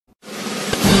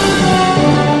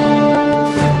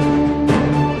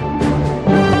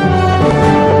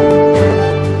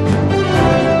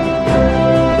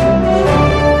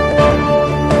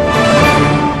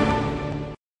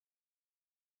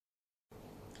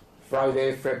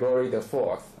Friday, February the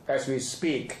 4th. As we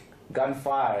speak,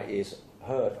 gunfire is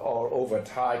heard all over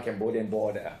Thai-Cambodian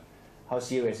border. How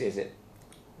serious is it?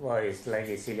 Well, it's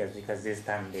likely serious because this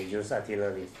time they use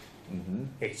artillery,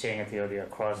 exchange artillery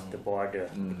across the border.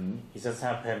 It just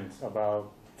happened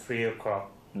about 3 o'clock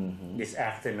this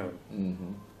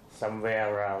afternoon,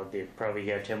 somewhere around the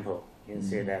Praviya temple. You can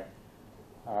see that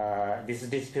this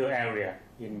dispute area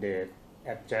in the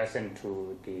adjacent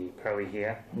to the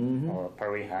Praviya or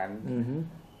Parihan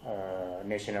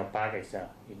National Park itself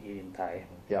in Thai.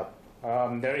 Yep.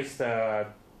 There is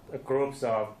groups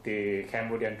of the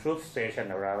Cambodian troops stationed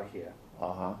around here.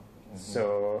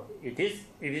 So it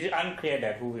is unclear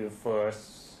that who will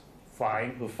first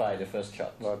fight. Who fired the first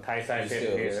shot? Well, Thai side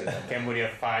says Cambodia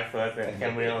fight first, and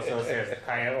Cambodia also says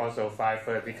Thai also fight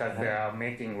first because they are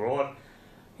making road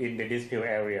in the dispute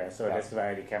area. So that's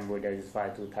why the Cambodia is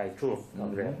fight to Thai troops.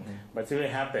 But it will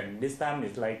happen. This time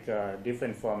is like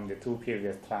different from the two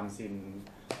previous times in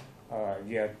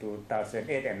year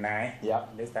 2008 and 9.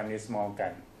 This time is small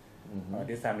gun.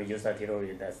 This time we use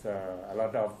artillery. That's a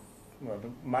lot of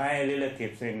my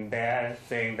relatives in there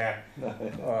saying that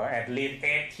at least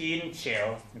 18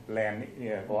 shells land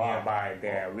nearby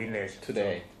their village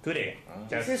today.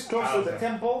 Just is this close to the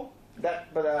temple?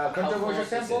 That controversial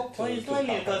temple? Well, it's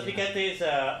likely because there's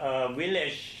a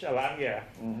village around here.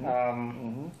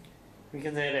 We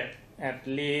can say that at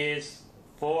least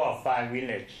 4 or 5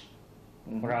 villages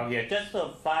around here, just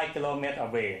 5 kilometers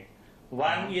away.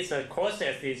 One is the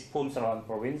closest is Phumsaron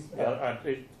province.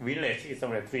 Village is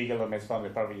only 3 kilometers from the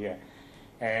province here.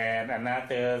 And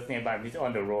another nearby is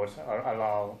on the road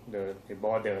along the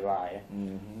border line.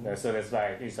 So that's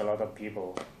why there's a lot of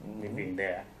people living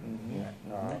there.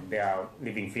 They are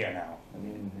living fear now.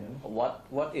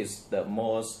 What is the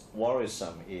most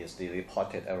worrisome is the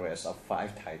reported arrest of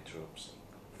 5 Thai troops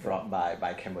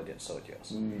by Cambodian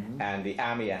soldiers. And the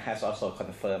army has also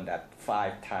confirmed that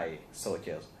 5 Thai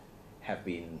soldiers have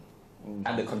been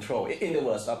under control. In the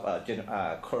words of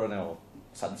Colonel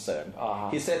Sun Sen,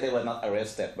 he said they were not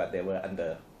arrested, but they were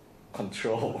under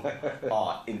control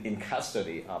or in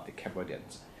custody of the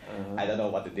Cambodians. I don't know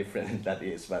what the difference that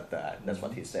is, but that's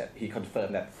what he said. He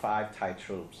confirmed that 5 Thai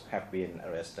troops have been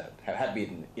arrested, have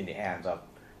been in the hands of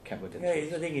Cambodian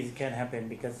troops. I think it can happen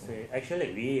because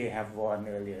actually we have warned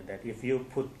earlier that if you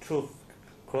put troops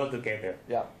close together,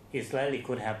 it likely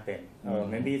could happen.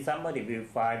 Maybe somebody will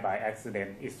fight by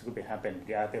accident. It could happen.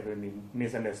 The other will be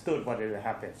misunderstood what will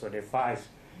happen. So they fight.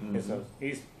 So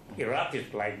it's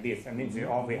erupted like this. I mean, it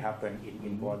always happen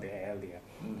in border area.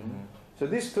 So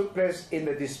this took place in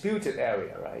the disputed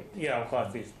area, right? Yeah, of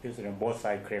course. It's disputed. Both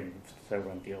sides claim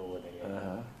sovereignty over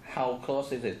there. How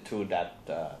close is it to that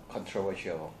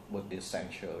controversial Buddhist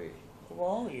sanctuary?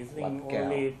 Well, it's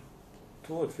only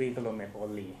 2 or 3 kilometers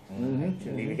only.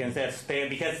 Actually, we can say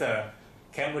because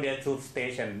Cambodia troops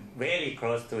station very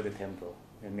close to the temple.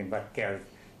 I mean, but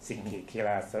Suthichai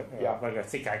Yoon,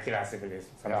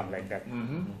 something like that.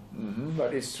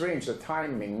 But it's strange the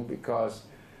timing because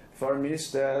Foreign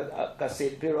Minister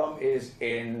Kasit Pirom is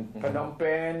in Phnom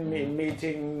Penh in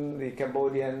meeting the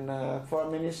Cambodian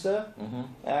Foreign Minister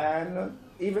and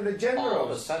even the general. All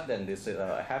of a sudden this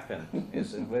happened.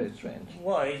 It's very strange.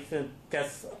 Well,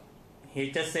 it's he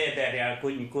just said that they are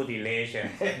in good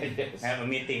relations. Have a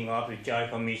meeting of the Joint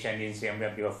Commission in Siem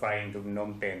Reap before flying to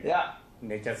Phnom Penh.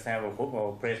 They just have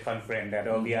a press conference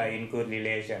that we are in good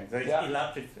relations. So it's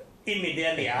erupted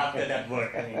immediately after that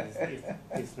word. I mean,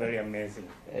 it's very amazing.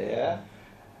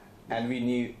 And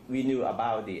we knew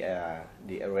about the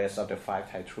arrest of the 5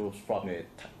 Thai troops from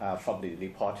the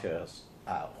reporters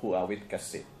who are with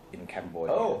Kasit in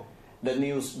Cambodia. The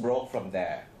news broke from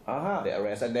there. The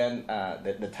arrest, and then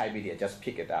the Thai media just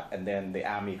picked it up, and then the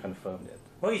army confirmed it.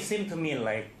 Well, it seemed to me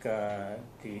like the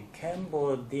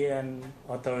Cambodian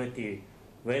authority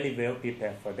very well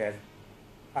prepared for that.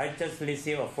 I just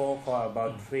received a phone call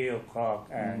about 3 o'clock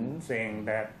and saying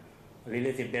that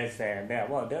relative there said that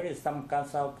there is some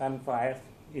gunfire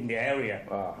in the area.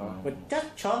 But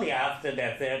just shortly after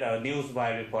that, there a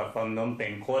newswire report from Phnom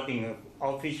Penh quoting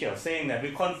officials saying that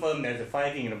we confirm there's a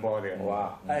fighting in the border.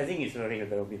 I think it's very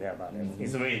well prepared about it.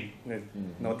 It's very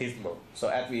noticeable. So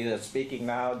as we are speaking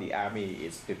now, the army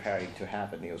is preparing to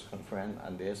have a news conference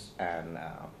on this, and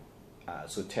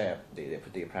Suthichai,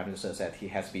 the Prime Minister, said he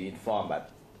has been informed, but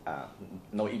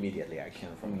no immediate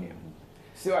reaction from him.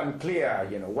 Still unclear,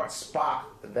 what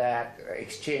sparked that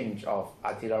exchange of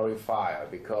artillery fire,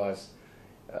 because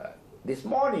this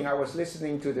morning I was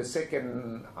listening to the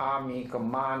 2nd Army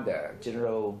Commander,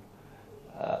 General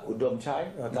Thawatchai,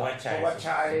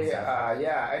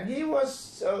 and he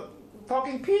was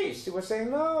talking peace. He was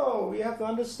saying, no, we have to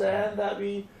understand that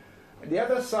we the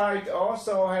other side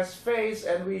also has faced,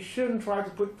 and we shouldn't try to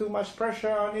put too much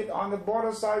pressure on it. On the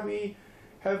border side, we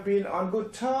have been on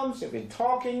good terms, have been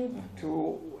talking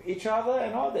to each other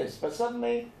and all this, but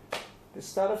suddenly they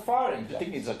started firing. Do you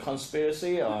think it's a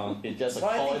conspiracy, or it's just a Well,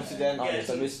 I think- coincidence, or yeah, it's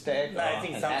a mistake, or I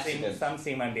think an something accident?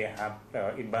 something when they have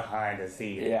it behind the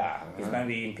scene. Yeah. It's going to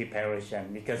be in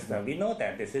preparation because we know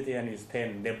that the citizen is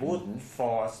 10. They put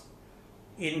force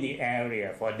in the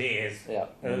area for days Yeah.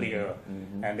 earlier,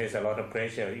 and there's a lot of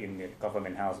pressure in the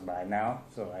government house by now.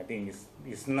 So I think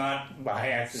it's not by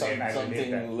accident. I believe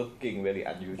that. Something looking very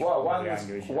unusual. Well, Very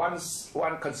unusual.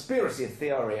 one conspiracy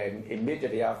theory, and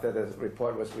immediately after the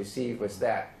report was received, was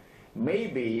that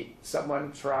maybe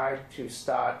someone tried to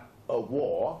start a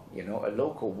war, a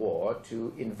local war,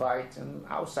 to invite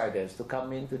outsiders to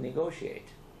come in to negotiate.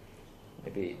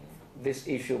 Maybe this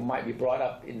issue might be brought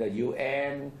up in the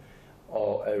UN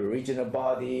or a regional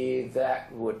body that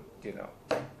would,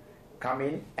 come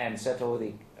in and settle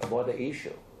the border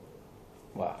issue.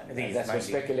 Well, I think that's it might a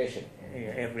be- speculation.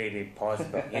 Every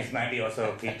possible. It might be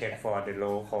also prepared for the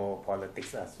local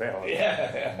politics as well.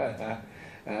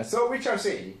 So we shall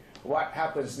see what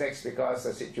happens next, because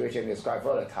the situation is quite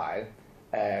volatile,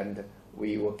 and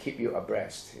we will keep you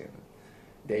abreast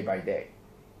day by day.